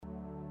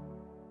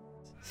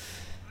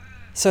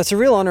So it's a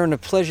real honour and a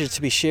pleasure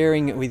to be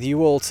sharing with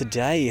you all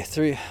today.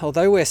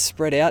 Although we're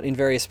spread out in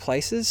various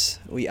places,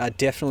 we are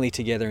definitely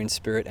together in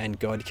spirit, and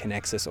God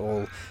connects us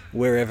all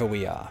wherever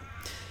we are.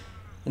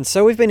 And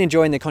so we've been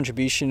enjoying the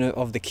contribution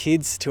of the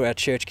kids to our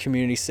church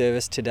community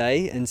service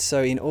today, and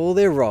so in all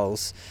their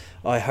roles,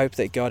 I hope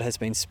that God has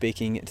been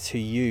speaking to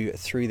you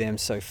through them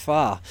so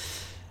far.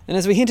 And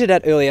as we hinted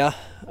at earlier,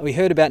 we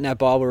heard about in our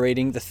Bible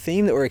reading, the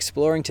theme that we're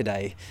exploring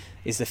today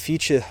is the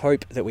future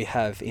hope that we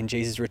have in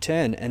Jesus'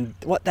 return and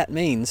what that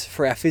means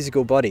for our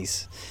physical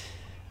bodies.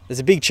 There's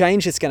a big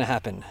change that's going to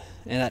happen,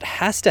 and that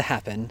has to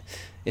happen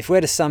if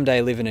we're to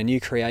someday live in a new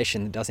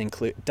creation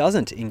that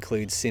doesn't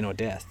include sin or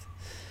death.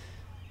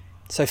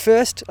 So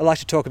first, I'd like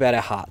to talk about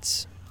our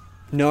hearts.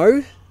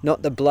 No,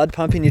 not the blood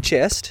pump in your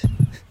chest,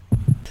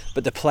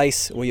 but the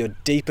place where your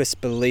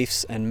deepest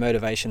beliefs and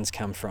motivations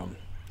come from.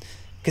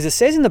 Because it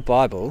says in the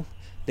Bible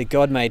that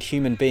God made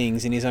human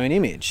beings in his own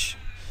image,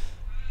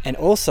 and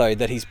also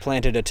that he's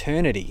planted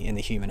eternity in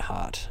the human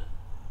heart.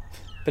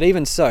 But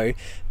even so,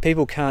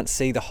 people can't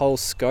see the whole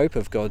scope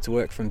of God's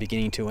work from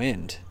beginning to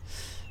end.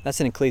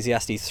 That's in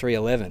Ecclesiastes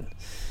 3:11.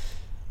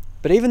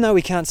 But even though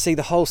we can't see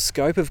the whole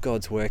scope of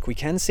God's work, we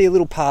can see a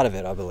little part of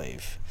it, I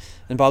believe.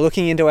 And by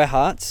looking into our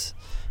hearts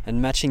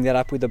and matching that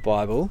up with the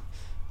Bible,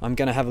 I'm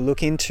going to have a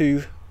look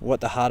into what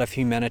the heart of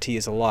humanity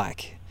is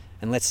like.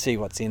 And let's see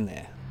what's in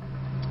there.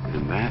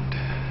 And that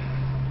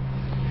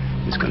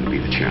is going to be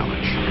the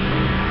challenge.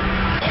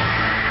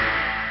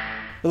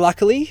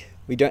 Luckily,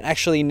 we don't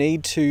actually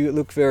need to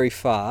look very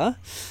far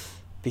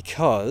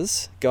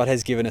because God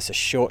has given us a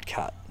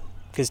shortcut.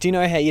 Because do you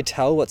know how you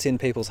tell what's in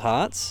people's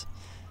hearts?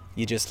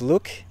 You just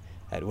look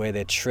at where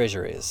their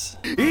treasure is.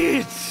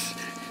 It's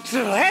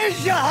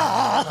treasure!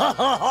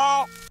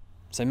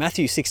 So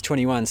Matthew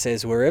 6:21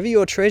 says, wherever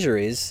your treasure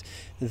is,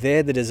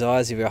 there the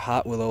desires of your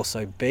heart will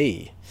also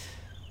be.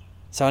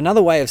 So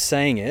another way of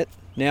saying it,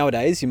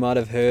 nowadays you might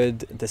have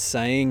heard the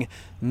saying,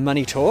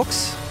 money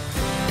talks.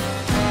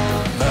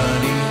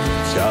 Money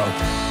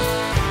talks.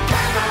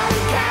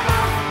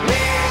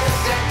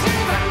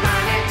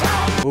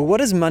 Well, what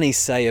does money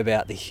say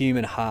about the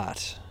human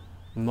heart?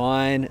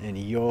 Mine and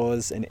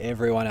yours and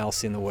everyone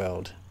else in the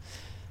world.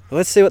 Well,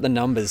 let's see what the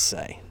numbers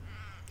say.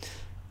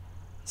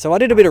 So I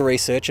did a bit of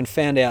research and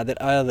found out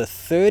that out of the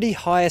 30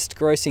 highest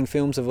grossing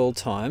films of all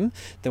time,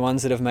 the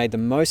ones that have made the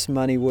most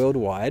money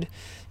worldwide,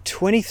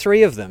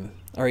 23 of them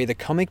are either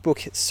comic book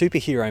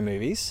superhero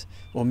movies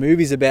or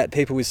movies about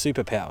people with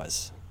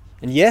superpowers.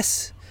 And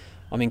yes,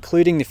 I'm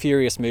including the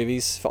Furious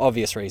movies for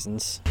obvious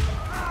reasons.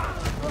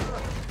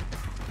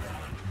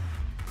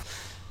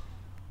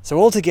 So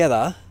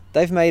altogether,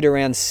 they've made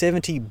around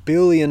 $70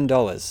 billion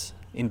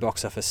in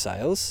box office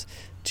sales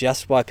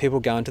just by people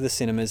going to the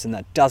cinemas, and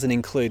that doesn't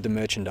include the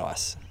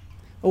merchandise.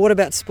 Or what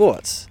about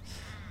sports?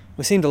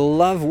 We seem to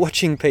love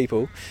watching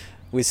people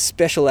with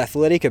special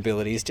athletic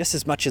abilities just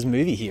as much as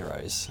movie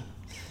heroes.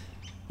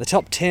 The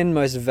top 10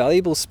 most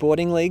valuable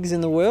sporting leagues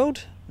in the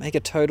world make a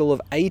total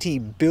of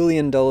 $80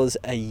 billion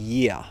a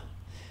year.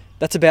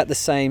 That's about the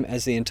same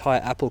as the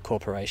entire Apple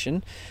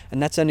Corporation,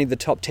 and that's only the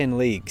top 10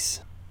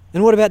 leagues.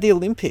 And what about the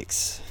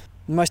Olympics?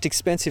 The most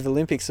expensive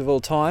Olympics of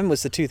all time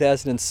was the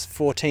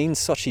 2014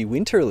 Sochi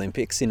Winter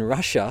Olympics in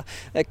Russia.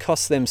 That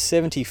cost them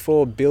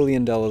 $74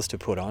 billion to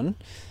put on.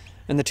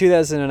 And the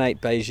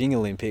 2008 Beijing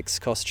Olympics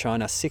cost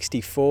China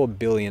 $64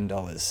 billion.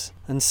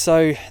 And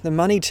so the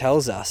money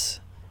tells us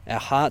our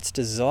heart's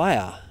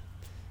desire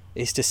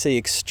is to see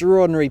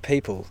extraordinary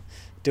people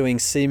doing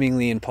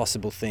seemingly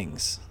impossible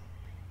things.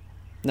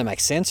 That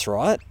makes sense,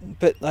 right?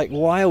 But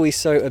why are we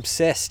so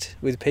obsessed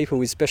with people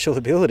with special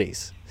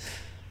abilities?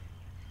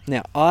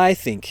 Now, I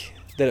think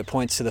that it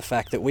points to the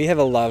fact that we have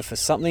a love for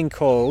something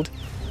called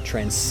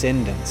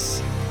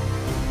transcendence.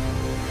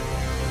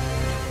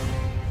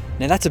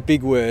 Now, that's a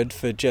big word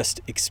for just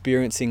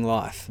experiencing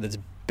life that's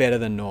better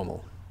than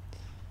normal.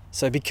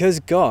 So because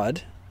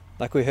God,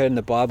 like we heard in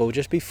the Bible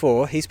just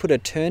before, he's put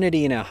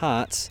eternity in our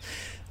hearts,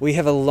 we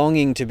have a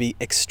longing to be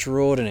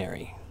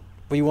extraordinary.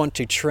 We want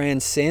to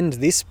transcend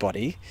this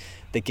body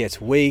that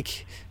gets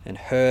weak and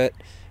hurt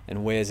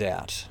and wears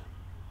out.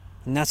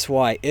 And that's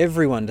why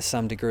everyone, to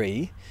some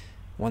degree,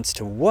 wants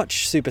to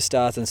watch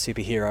superstars and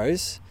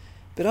superheroes,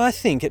 but I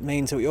think it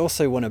means that we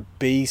also want to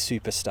be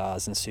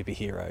superstars and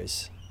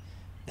superheroes,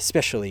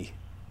 especially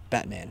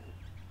Batman.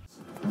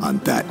 I'm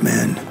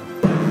Batman.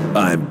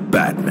 I'm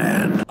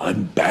Batman.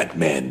 I'm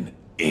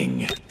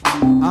Batman-ing.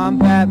 I'm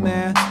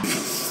Batman.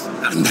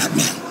 I'm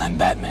Batman. I'm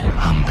Batman.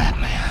 I'm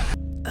Batman.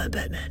 I'm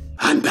Batman.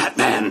 I'm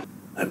Batman.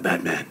 I'm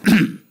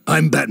Batman.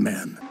 I'm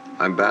Batman.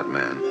 I'm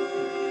Batman.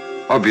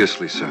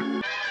 Obviously,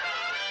 sir.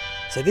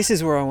 So this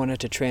is where I wanted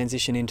to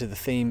transition into the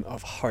theme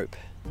of hope.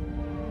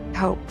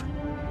 Hope.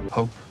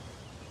 Hope.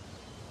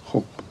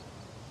 Hope.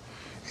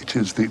 It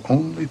is the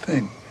only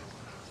thing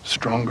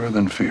stronger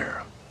than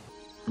fear.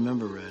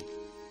 Remember, Red,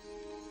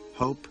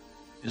 hope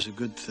is a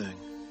good thing.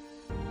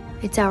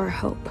 It's our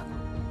hope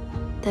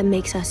that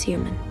makes us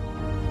human.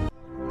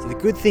 So the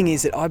good thing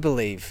is that I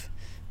believe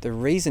the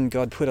reason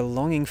God put a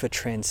longing for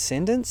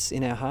transcendence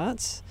in our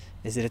hearts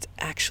is that it's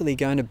actually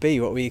going to be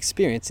what we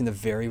experience in the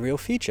very real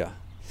future.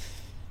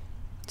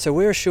 So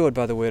we're assured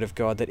by the Word of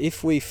God that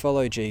if we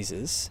follow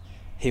Jesus,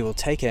 He will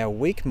take our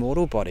weak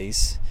mortal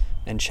bodies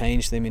and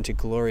change them into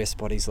glorious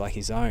bodies like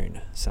His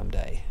own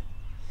someday.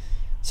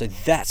 So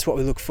that's what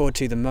we look forward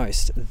to the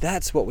most.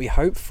 That's what we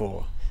hope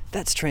for.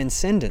 That's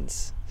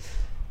transcendence.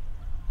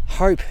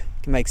 Hope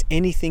makes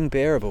anything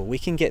bearable. We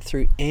can get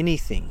through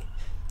anything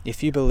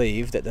if you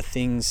believe that the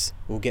things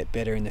will get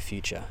better in the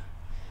future.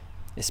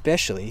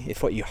 Especially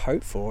if what you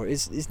hope for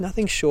is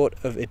nothing short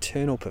of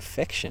eternal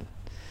perfection.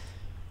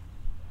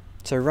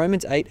 So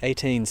Romans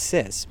 8:18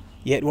 says,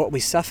 "Yet what we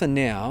suffer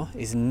now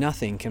is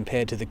nothing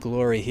compared to the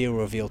glory He'll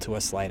reveal to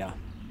us later."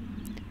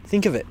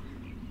 Think of it.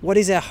 What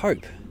is our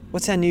hope?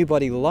 What's our new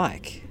body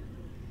like?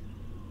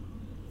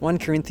 1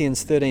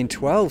 Corinthians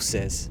 13:12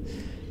 says,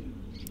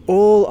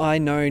 "All I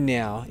know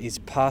now is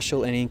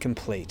partial and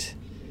incomplete,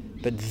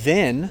 but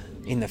then,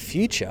 in the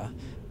future,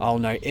 I'll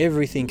know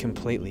everything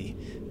completely,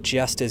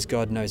 just as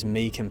God knows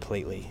me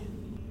completely."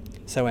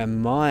 So our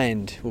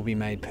mind will be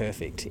made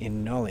perfect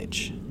in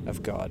knowledge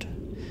of God.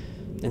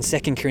 And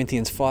 2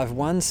 Corinthians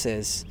 5:1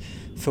 says,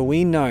 "For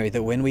we know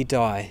that when we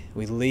die,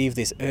 we leave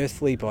this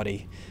earthly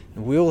body,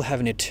 and we will have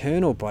an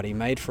eternal body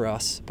made for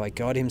us by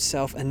God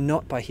Himself and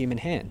not by human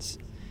hands."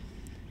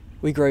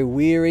 We grow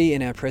weary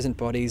in our present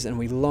bodies, and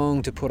we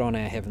long to put on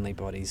our heavenly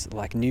bodies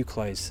like new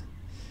clothes.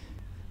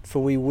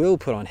 For we will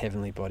put on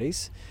heavenly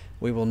bodies.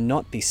 We will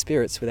not be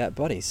spirits without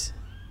bodies.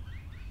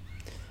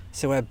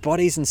 So our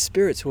bodies and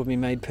spirits will be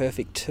made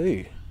perfect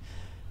too.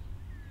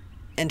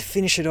 And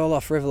finish it all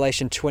off,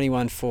 Revelation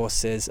 21:4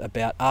 says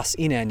about us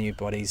in our new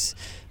bodies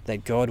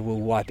that God will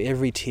wipe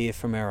every tear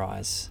from our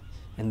eyes,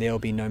 and there will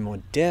be no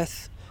more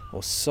death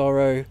or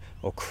sorrow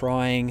or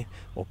crying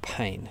or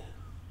pain.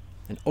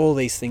 And all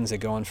these things are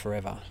gone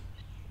forever.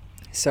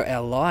 So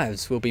our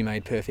lives will be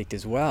made perfect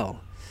as well.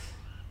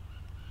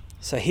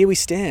 So here we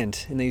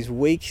stand in these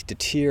weak,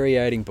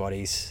 deteriorating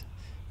bodies,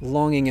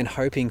 longing and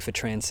hoping for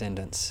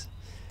transcendence,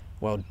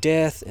 while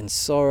death and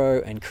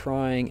sorrow and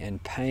crying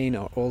and pain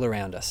are all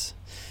around us.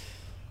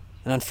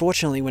 And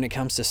unfortunately, when it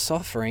comes to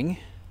suffering,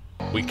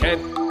 we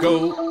can't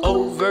go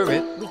over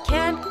it. We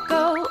can't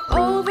go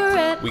over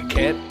it. We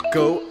can't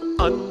go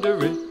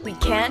under it. We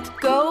can't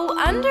go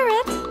under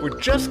it. We're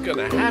just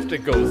gonna have to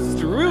go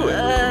through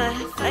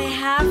it. If I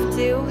have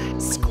to.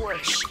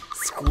 Squish,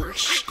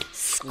 squish,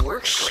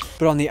 squish.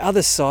 But on the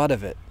other side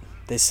of it,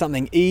 there's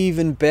something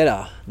even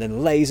better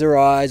than laser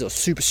eyes or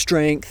super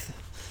strength,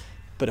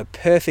 but a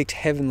perfect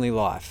heavenly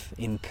life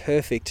in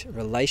perfect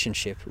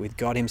relationship with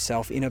God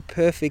Himself in a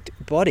perfect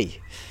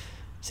body.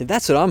 So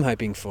that's what I'm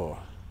hoping for.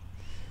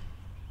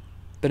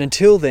 But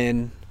until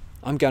then,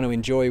 I'm going to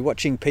enjoy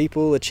watching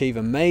people achieve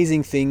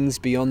amazing things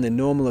beyond the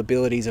normal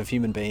abilities of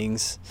human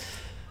beings.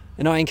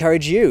 And I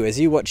encourage you, as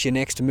you watch your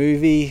next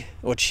movie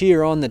or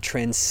cheer on the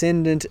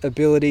transcendent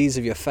abilities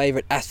of your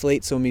favourite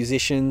athletes or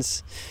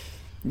musicians,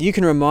 you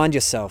can remind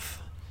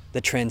yourself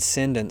that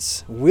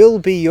transcendence will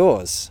be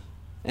yours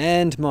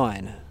and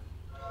mine.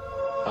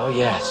 Oh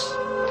yes,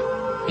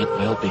 it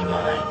will be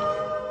mine.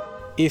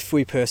 If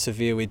we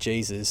persevere with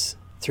Jesus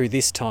through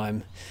this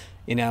time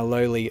in our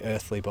lowly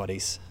earthly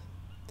bodies.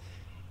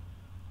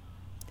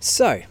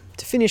 So,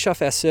 to finish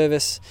off our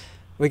service,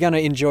 we're going to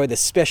enjoy the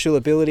special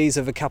abilities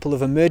of a couple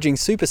of emerging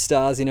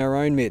superstars in our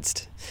own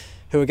midst,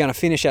 who are going to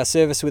finish our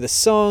service with a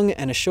song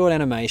and a short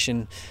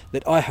animation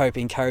that I hope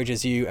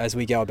encourages you as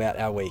we go about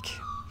our week.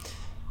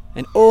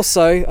 And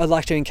also, I'd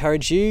like to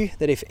encourage you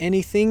that if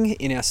anything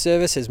in our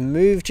service has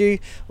moved you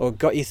or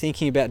got you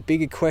thinking about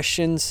bigger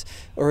questions,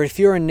 or if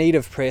you're in need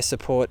of prayer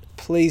support,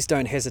 please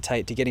don't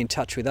hesitate to get in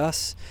touch with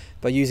us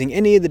by using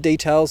any of the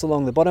details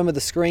along the bottom of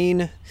the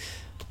screen.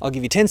 I'll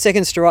give you 10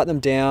 seconds to write them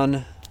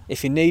down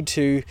if you need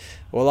to,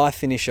 while I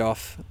finish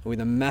off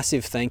with a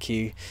massive thank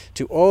you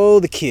to all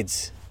the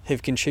kids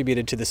who've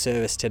contributed to the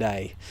service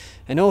today.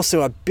 And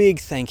also a big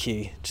thank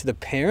you to the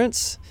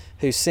parents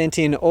who sent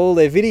in all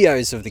their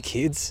videos of the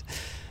kids,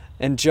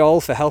 and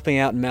Joel for helping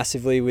out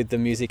massively with the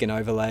music and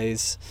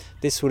overlays.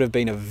 This would have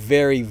been a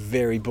very,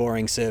 very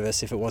boring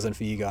service if it wasn't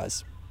for you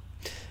guys.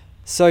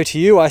 So to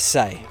you I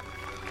say,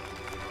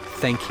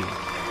 thank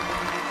you.